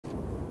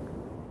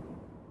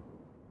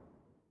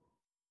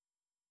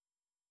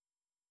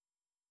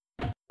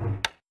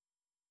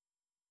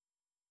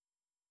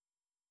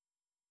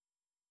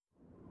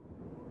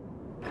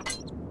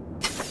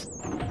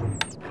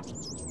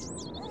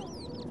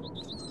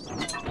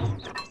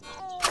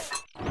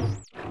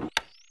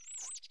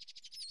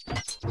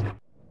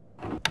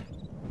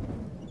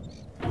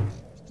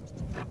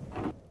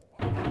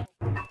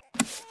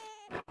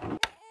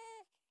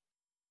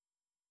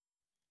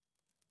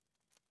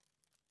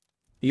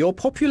Your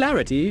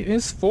popularity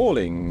is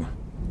falling.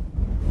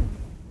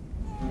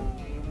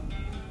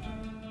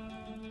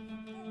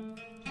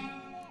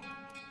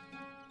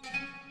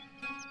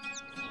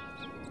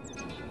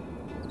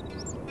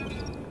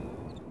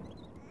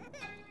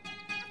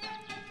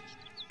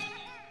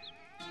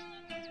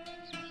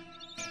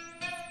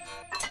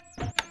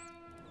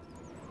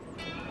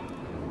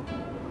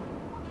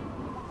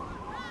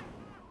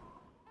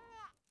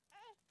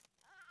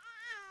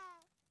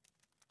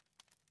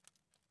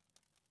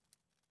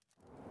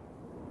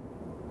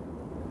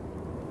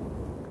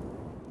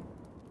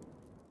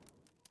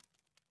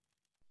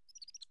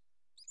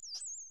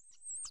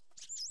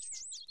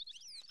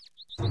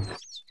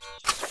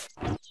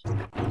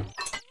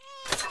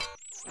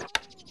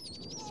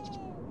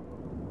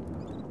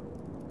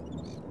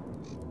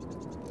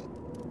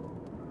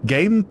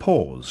 Game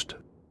paused.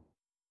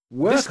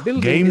 Work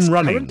building game is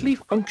running. currently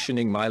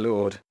functioning, my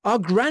lord. Our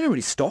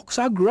granary stocks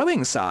are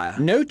growing, sire.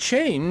 No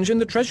change in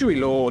the treasury,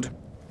 lord.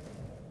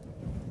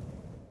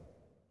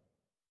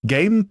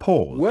 Game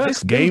paused.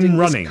 Work Game building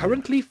running. is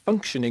currently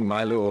functioning,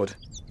 my lord.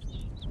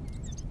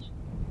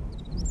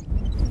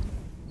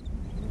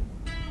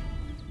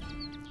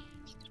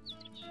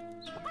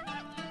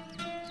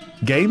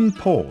 Game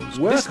paused.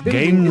 Work building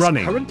Game is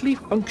running. currently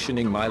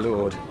functioning, my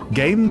lord.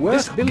 Game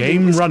Work building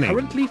game is running.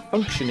 currently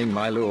functioning,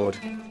 my lord.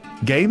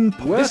 Game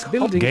Work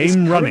building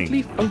game is running.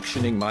 currently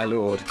functioning, my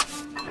lord.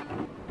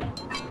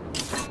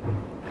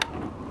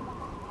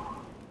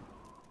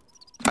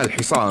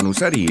 الحصان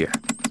سريع.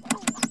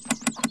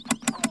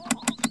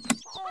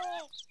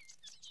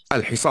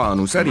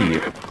 الحصان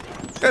سريع.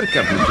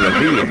 اركب مثل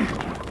الريح.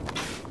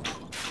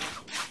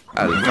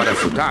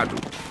 الفرس تعدو.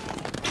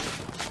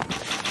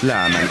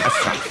 لا من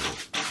أسرع.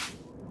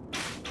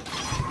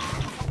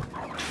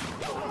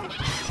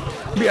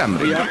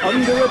 بأمري.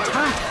 Under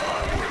attack.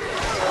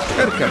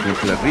 اركب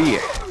مثل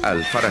الريح.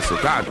 الفرس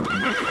تعدو.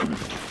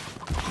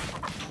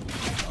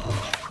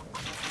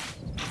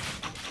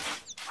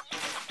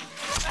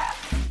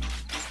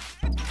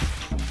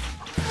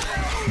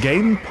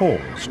 Game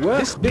paused.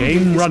 Work building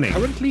Game is running.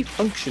 currently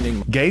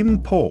functioning. Game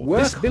paused.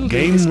 Work building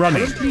Game is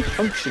running. currently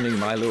functioning,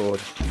 my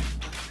lord.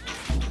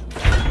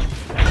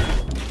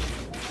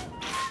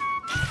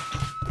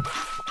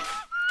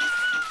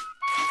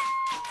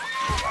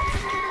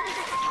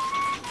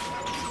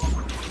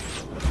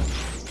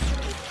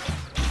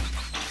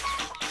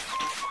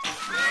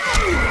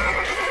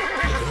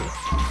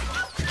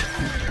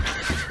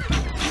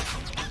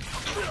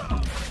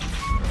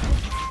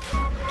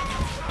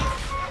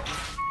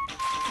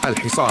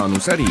 الحصان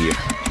سريع.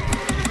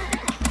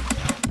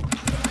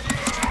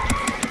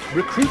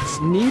 Recruits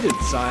needed,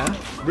 sire.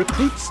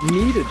 Recruits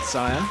needed,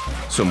 sire.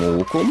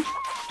 سموكم.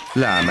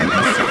 لا من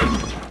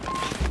أسرع.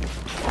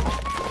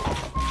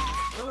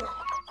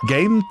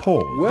 Game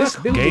paused.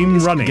 Work building Game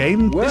is running.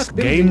 Game Work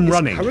building game is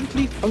running.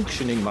 currently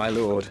functioning, my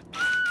lord.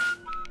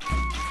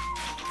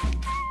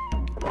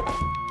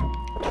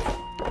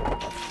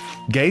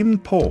 Game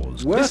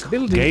paused. Work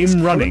building game is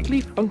running.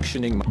 currently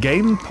functioning.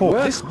 Game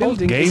paused. Work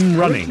building game is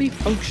running. currently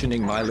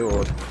functioning, my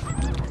lord.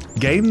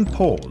 Game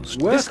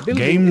paused. Work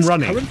building game is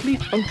running. currently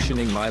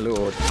functioning, my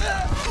lord.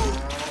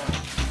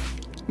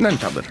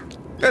 ننتظر.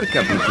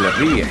 اركب مثل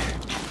الريح.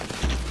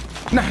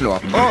 نحن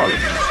أبطال.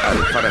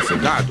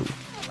 الفرس تعدو.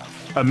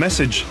 A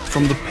message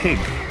from the pig.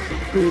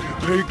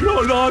 Pig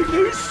not like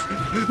this.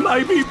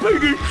 Maybe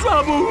pig in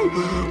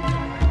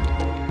trouble.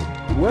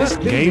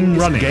 Work Game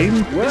running.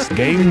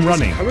 Game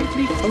running.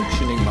 Currently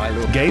functioning, my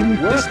lord. Game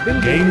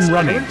Game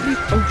running. Currently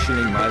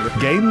functioning, my lord.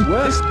 Game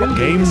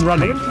Game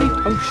running.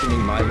 Currently functioning,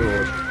 my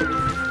lord.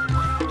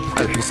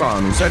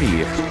 الحصان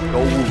سريع.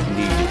 Gold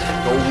needed.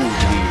 Gold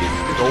needed.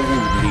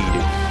 Gold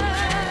needed.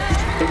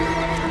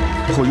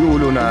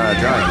 خيولنا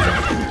جاهزة.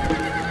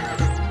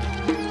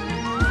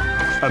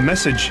 A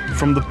message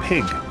from the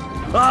pig.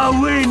 I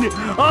win!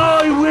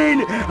 I win!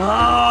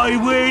 I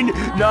win!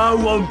 No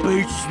one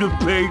beats the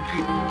pig!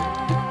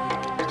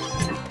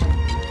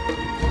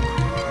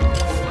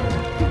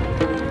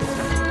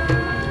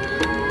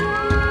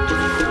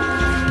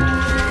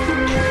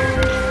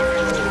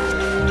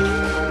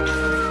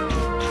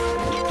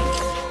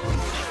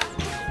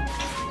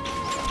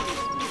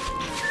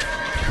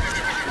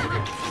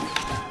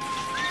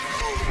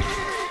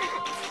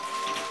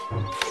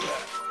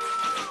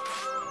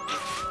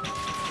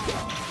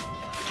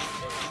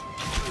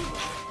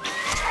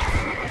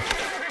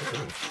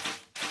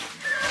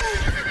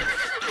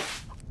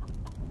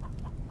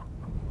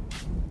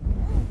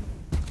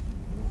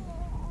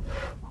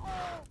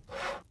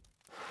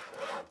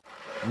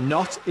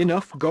 Not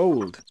enough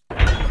gold.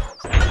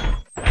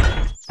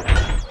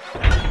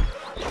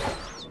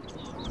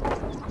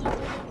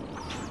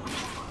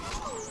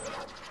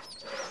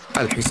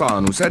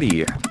 الحصان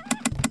سريع.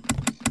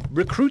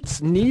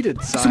 Recruits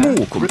needed, sire.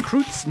 سموكم.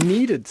 Recruits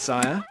needed,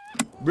 sire.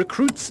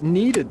 Recruits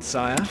needed,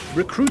 sire.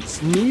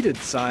 Recruits needed,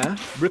 sire.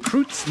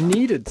 Recruits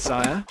needed,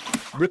 sire.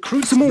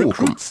 سموكم.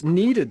 Recruits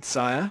needed,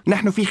 sire.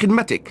 نحن في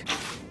خدمتك.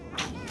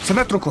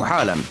 سنترك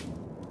حالا.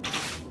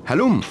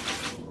 هلم.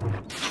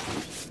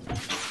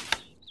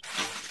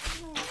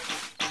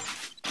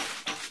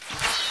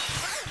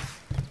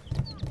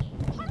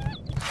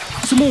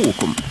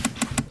 سموكم.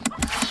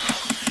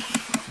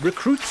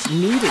 Recruits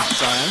needed,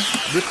 sire.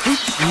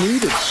 Recruits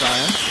needed,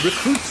 sire.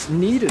 Recruits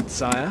needed,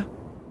 sire.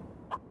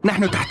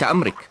 نحن تحت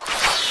أمرك.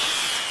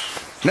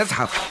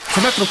 نزحف.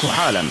 سنترك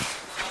حالا.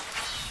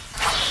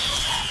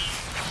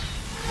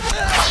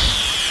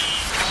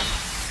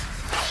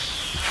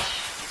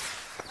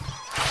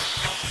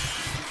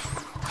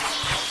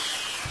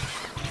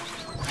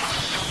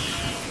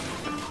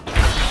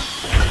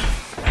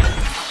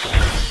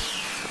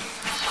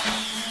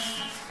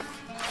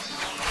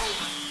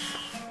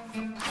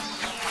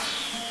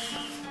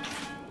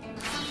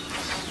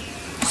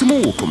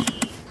 سموكم.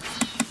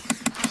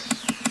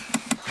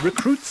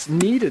 Recruits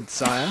needed,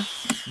 sire.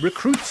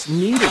 Recruits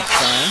needed,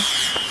 sire.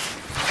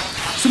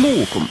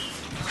 سموكم.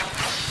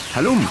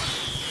 هلم.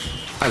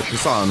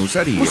 الحصان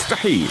سريع.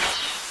 مستحيل.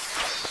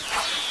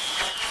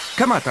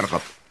 كما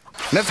ترغب.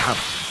 نزحف.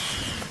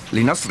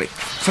 لنصرك.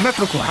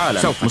 سنترك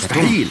حالا. سوف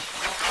مستحيل.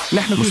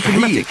 نحن في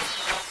خدمتك.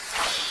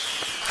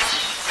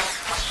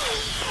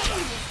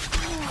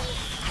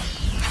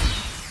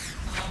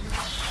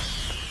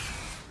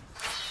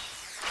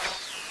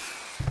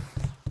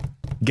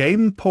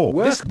 Game pause.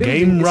 Work This building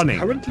game is running.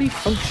 currently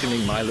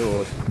functioning, my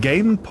lord.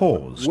 Game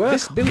paused. Work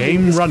This building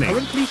game is running.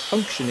 currently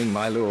functioning,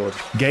 my lord.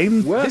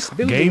 Game. Work This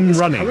building game is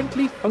running.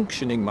 currently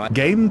functioning, my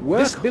Game. Work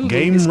This building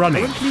game is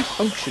running. currently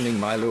functioning,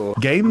 my lord.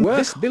 Game. Work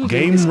This building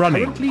game is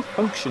running. currently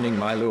functioning,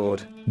 my lord.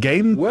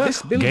 Game. Work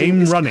This building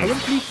game is running.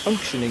 currently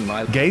functioning,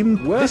 my Game.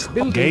 Work This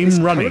building game is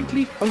running.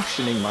 currently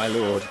functioning, my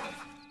lord.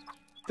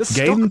 The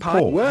Game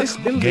stockpile. pause. Work This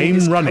building game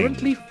is running.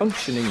 currently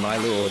functioning, my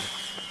lord.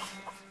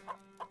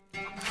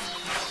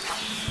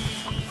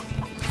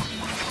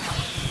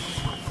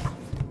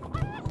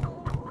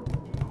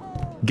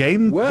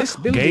 Game. Work This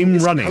building game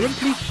is running.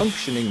 currently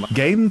functioning, my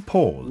Game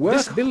pause. Work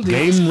This building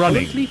is game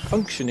running. currently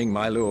functioning,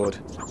 my lord.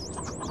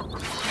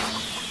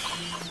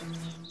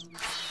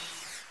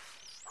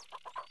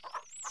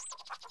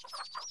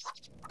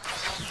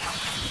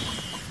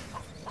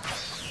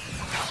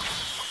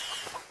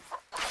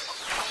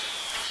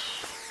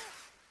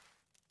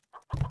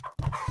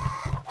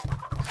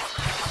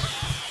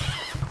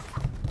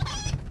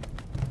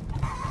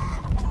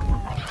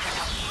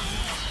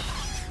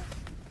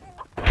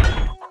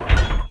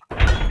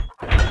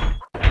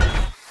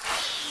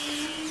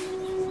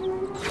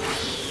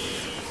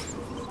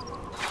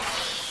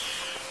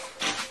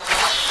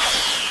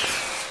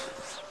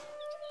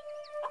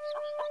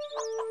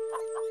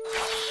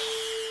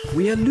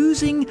 We are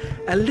losing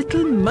a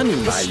little money,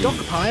 my lord. The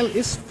stockpile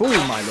is full,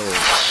 my lord.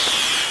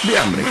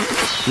 بأمرك.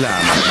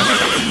 لا مانع.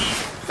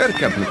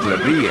 اركب مثل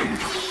الريح.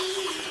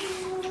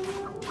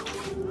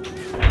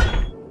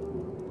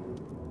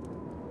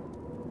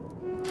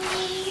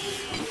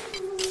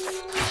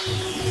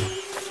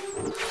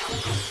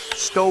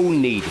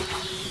 Stone needed.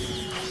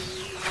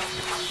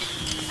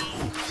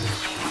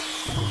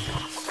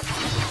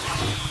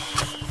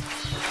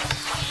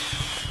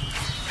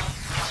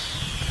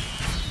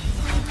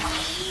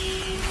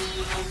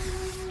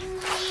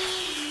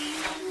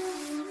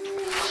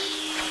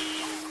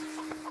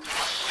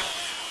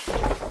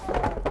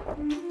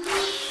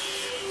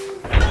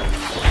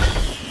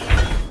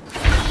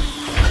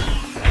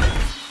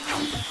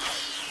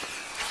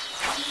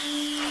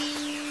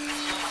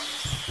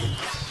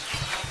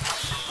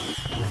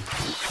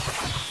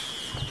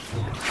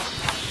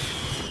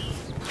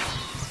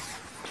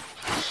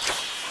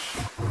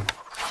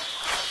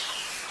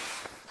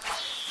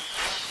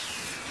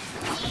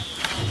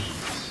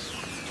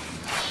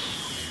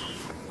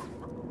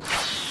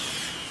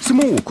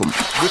 سموكم.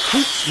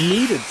 Recruits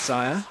needed,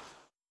 sire.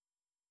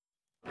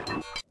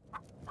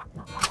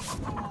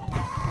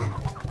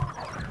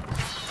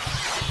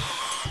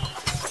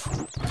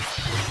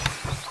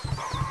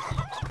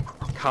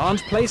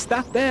 Can't place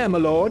that there, my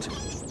lord.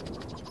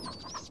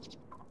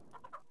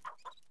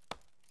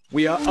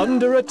 We are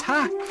under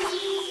attack.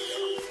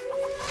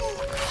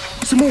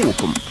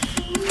 سموكم.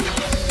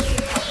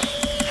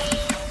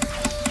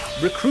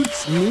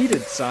 Recruits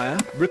needed, sire.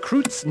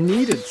 Recruits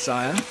needed,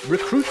 sire.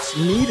 Recruits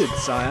needed,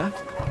 sire.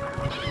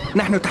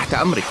 نحن تحت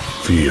أمرك.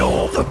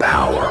 Feel the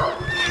power.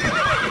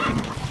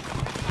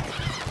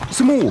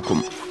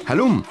 سموكم.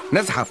 هلم.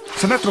 نزحف.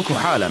 سنترك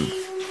حالا.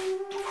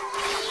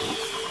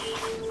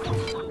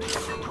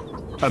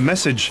 A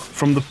message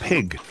from the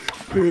pig.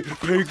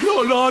 Pig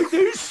not like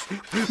this.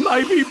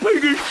 Maybe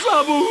Pig in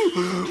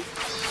trouble.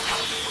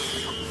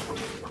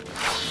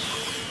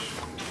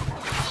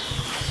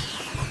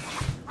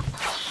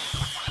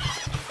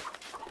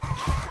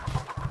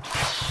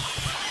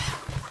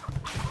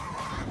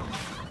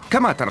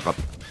 كما ترغب.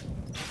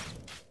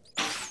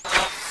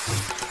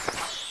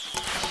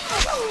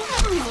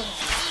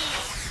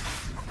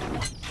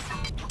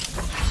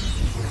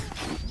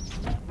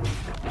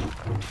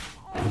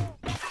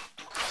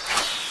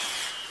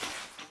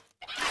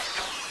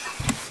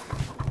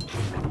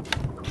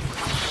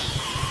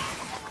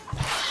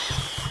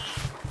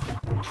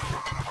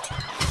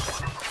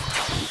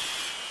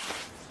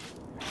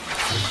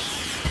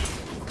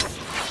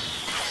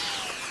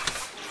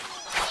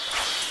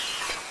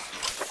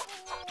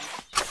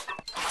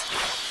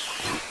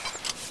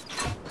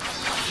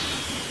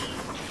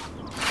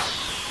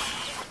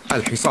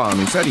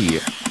 الحصان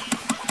سريع.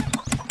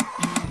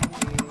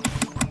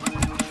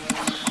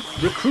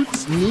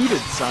 Recruits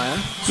needed, sire.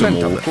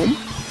 ننتظر.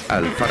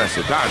 الفرس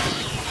تعدو.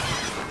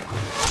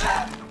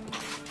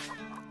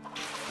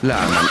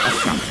 لا من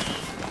أسرع.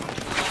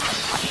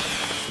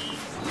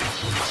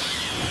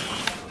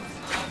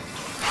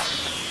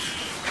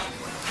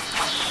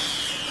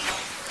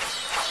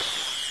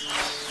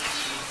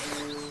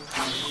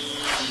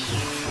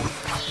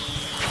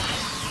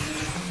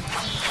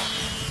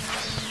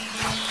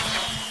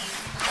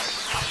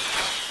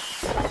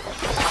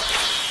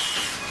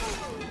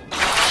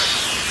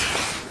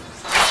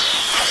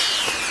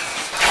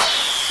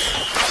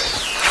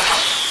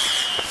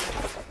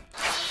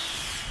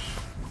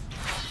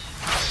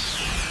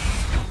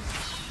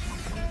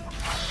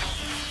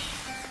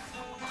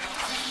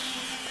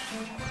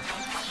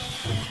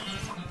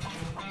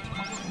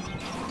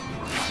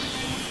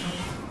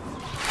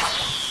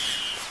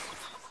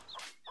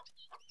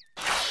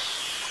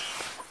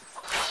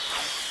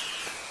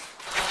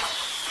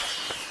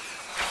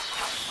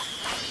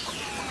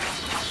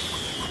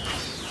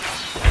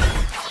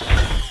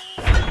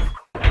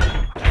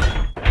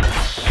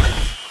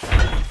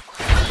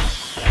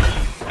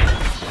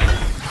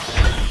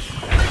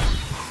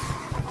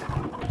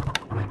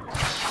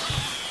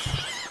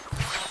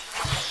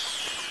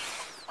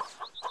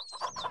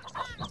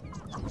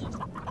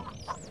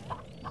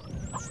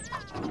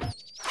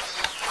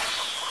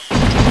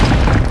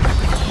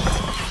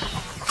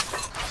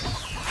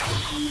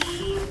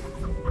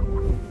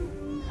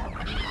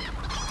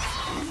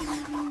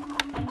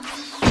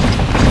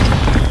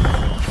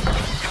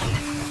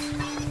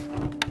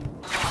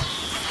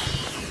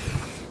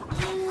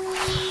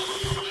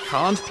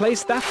 Can't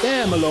place that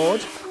there, my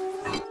lord.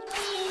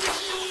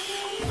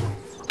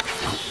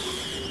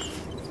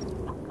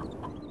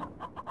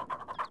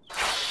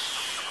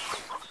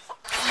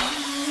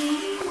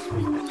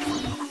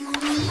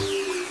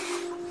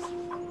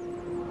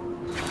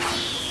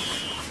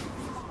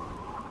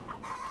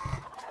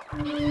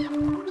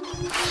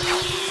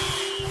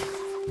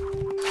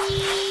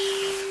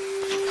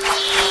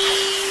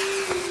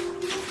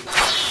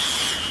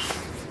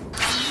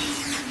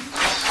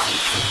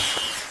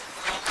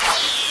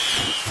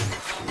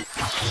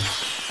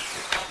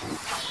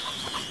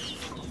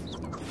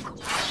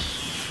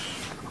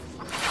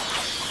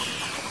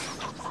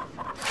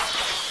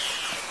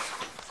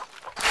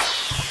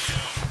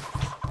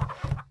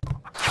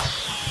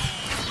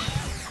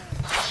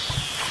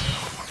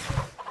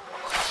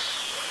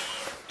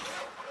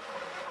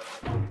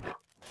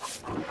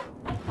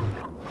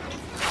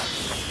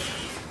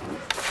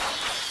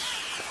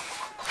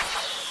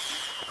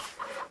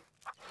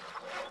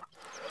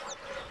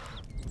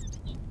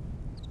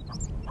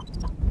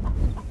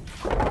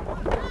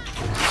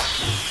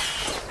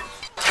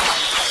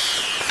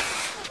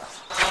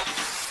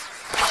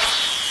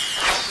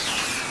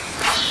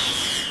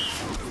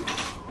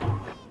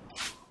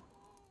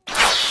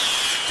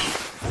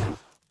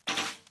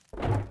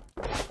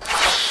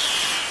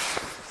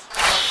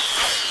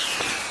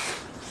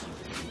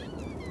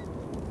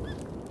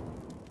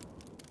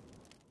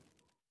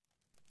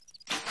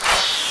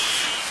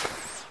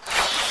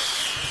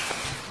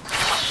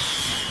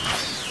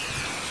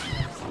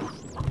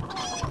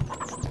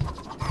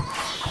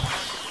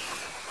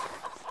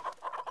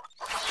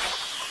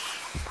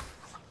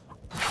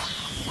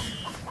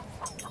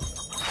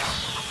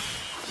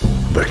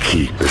 The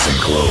keep is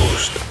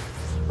enclosed.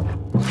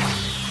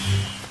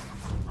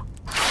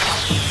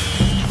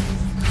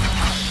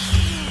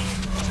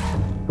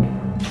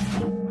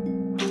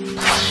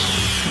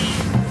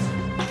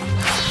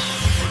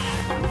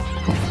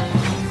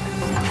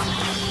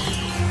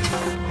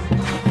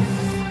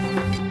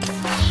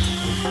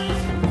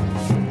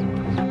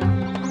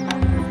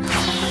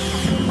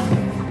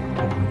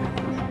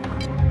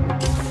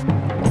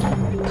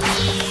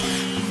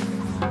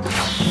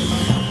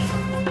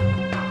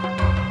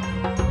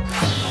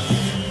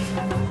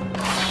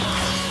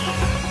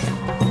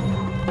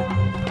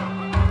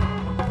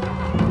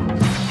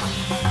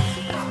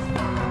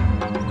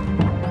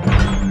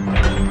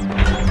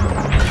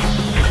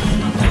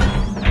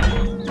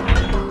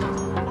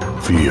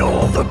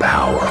 Feel the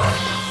power.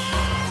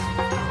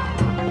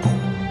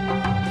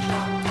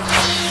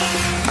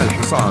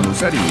 الحصان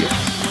سريع.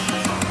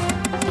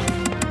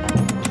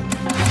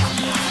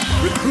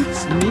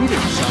 Recruits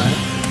needed, sire.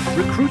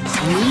 Recruits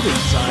needed,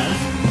 sire.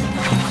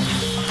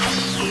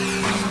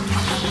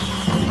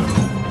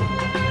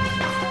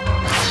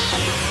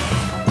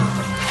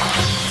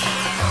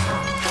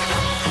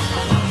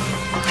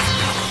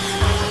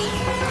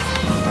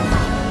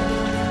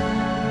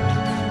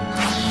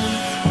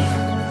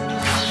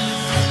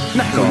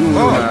 نحن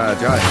أبطال.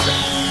 جاهزة.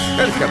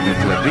 اركب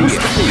مثل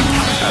الريح.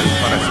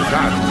 الفرس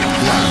تعدو.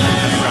 لا من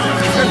أسرع.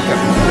 اركب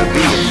مثل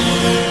الريح.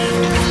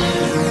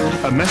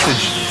 A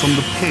message from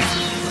the pig.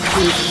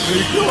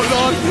 Your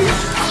armies!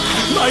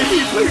 My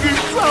leaping in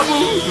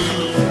trouble!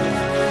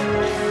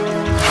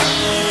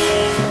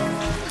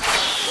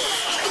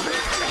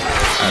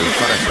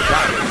 الفرس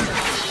تعدو.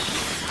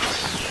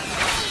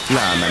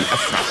 لا من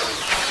أسرع.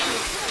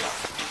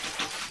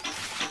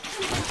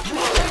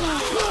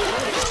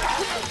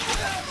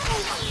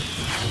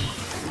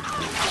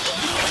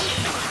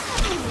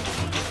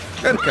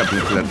 اركب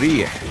مثل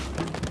الريح.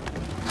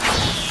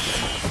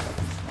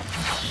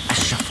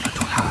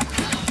 الشفرة حار.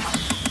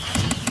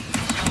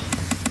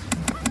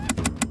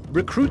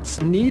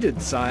 Recruits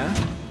needed, sire.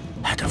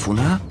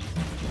 هدفنا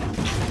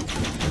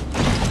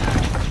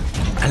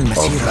A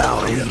المسيرة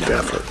valiant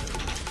effort.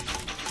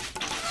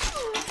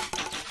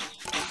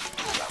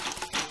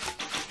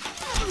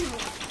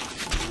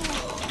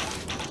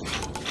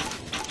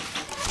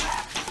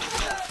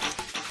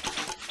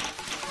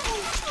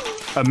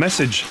 A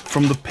message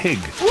from the pig.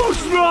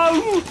 What's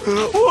wrong?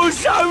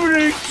 What's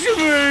happening to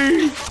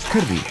me?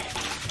 كالريح.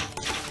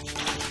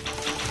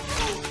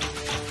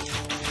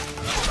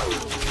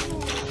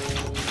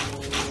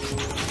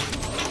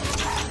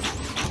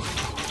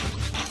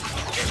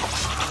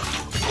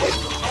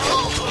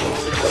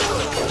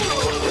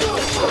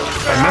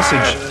 A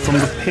message from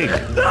the pig.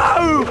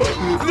 No!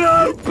 No,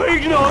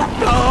 pig not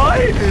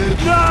die!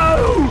 No!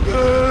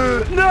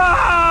 No!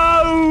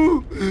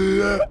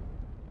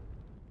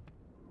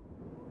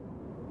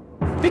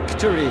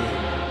 Victory!